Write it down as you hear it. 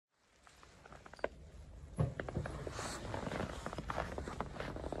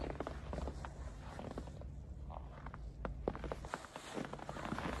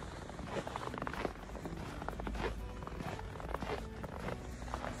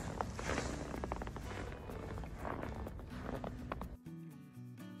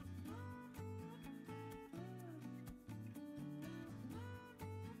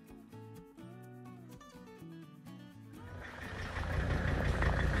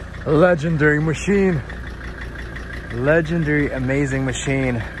Legendary machine. Legendary, amazing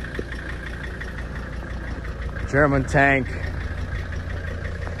machine. German tank.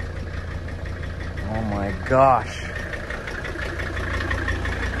 Oh my gosh.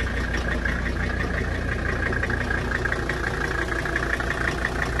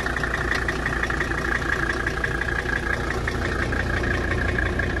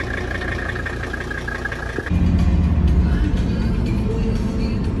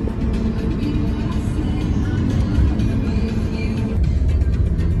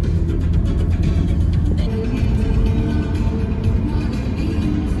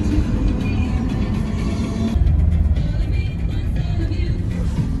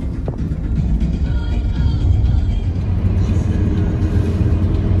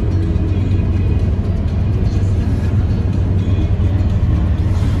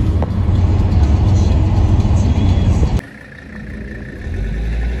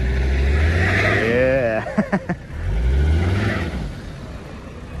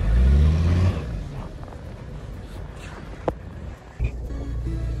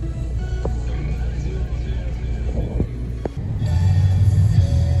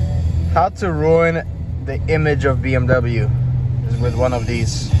 How to ruin the image of BMW is with one of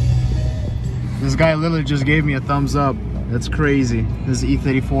these. This guy literally just gave me a thumbs up. That's crazy. This is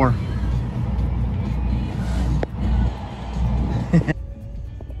E34.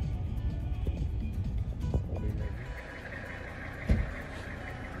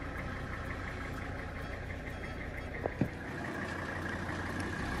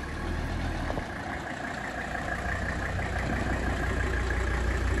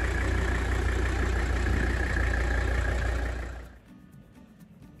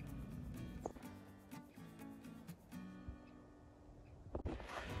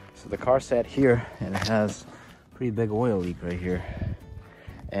 So the car sat here and it has a pretty big oil leak right here.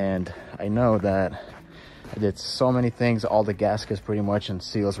 And I know that I did so many things, all the gaskets pretty much and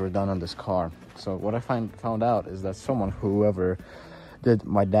seals were done on this car. So what I found out is that whoever did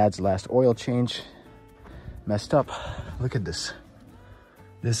my dad's last oil change messed up. Look at this.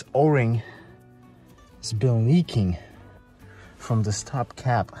 This O-ring has been leaking from this top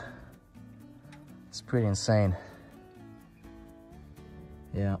cap. It's pretty insane.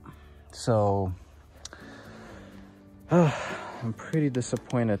 Yeah, so I'm pretty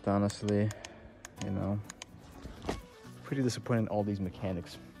disappointed, honestly. You know, pretty disappointed in all these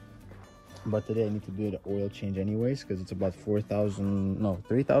mechanics. But today I need to do the oil change anyways, because it's about 3,000 or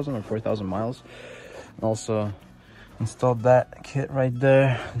 4,000 miles. Also installed that kit right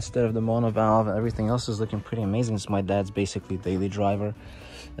there instead of the mono valve. Everything else is looking pretty amazing. It's my dad's basically daily driver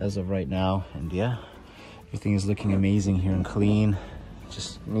as of right now, and yeah, everything is looking amazing here and clean.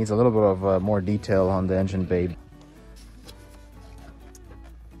 Just needs a little bit of more detail on the engine bay.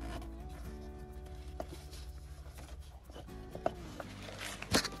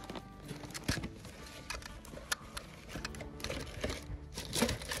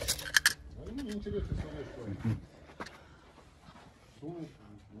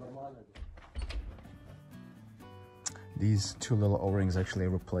 These two little O-rings, actually I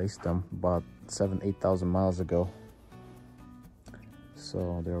replaced them about 8,000 miles ago.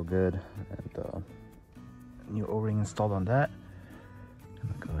 So they're good, and new O-ring installed on that. I'm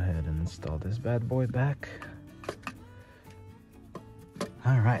gonna go ahead and install this bad boy back.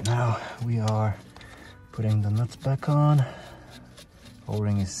 All right, now we are putting the nuts back on.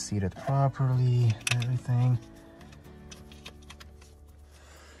 O-ring is seated properly, everything.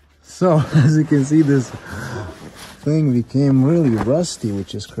 So as you can see, this thing became really rusty,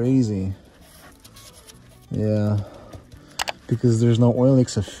 which is crazy. Yeah. Because there's no oil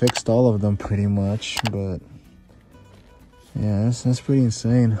leaks, I fixed all of them pretty much, but yeah, that's pretty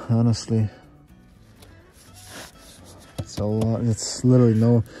insane, honestly. It's a lot. It's literally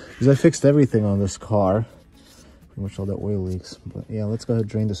no, because I fixed everything on this car, pretty much all the oil leaks. But yeah, let's go ahead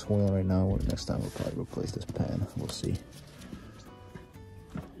and drain this oil right now. Or next time we'll probably replace this pan. We'll see.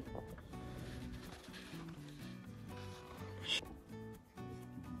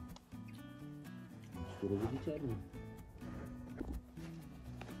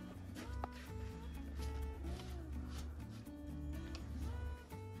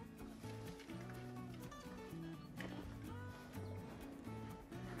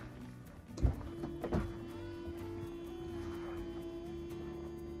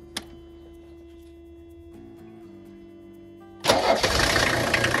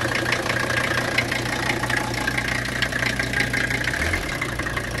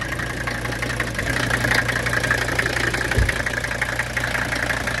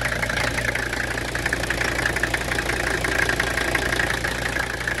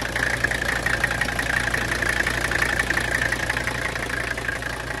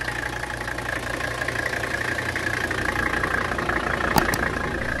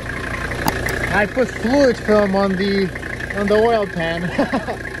 I put fluid film on the oil pan.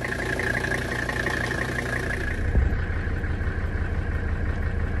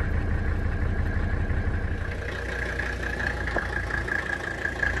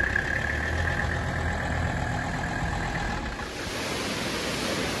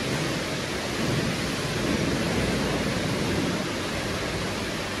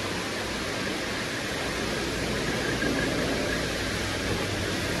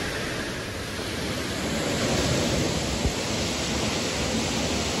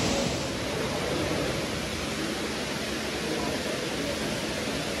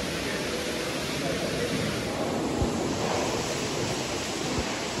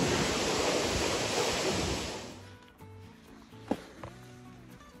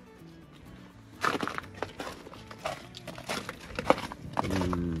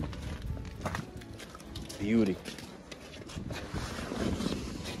 Beauty.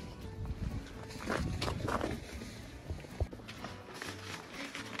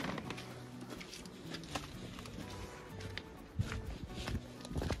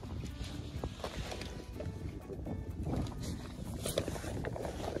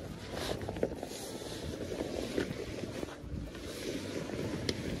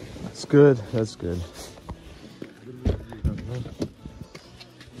 That's good. That's good.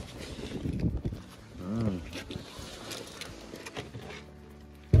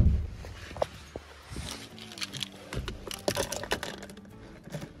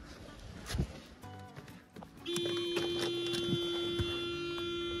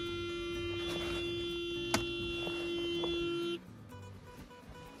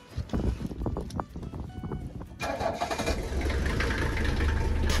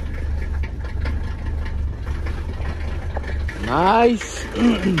 Nice.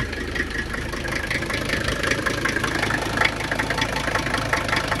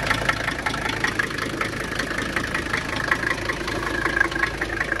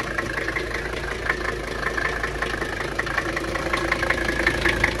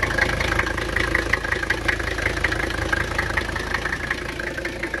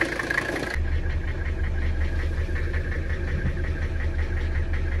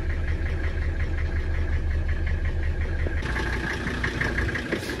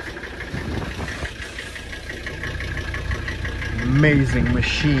 Amazing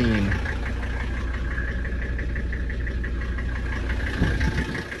machine.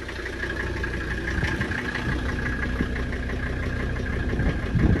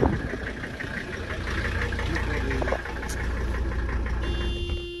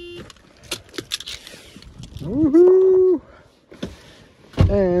 Woohoo!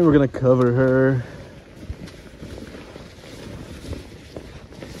 And we're gonna cover her.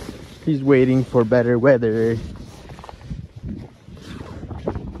 He's waiting for better weather.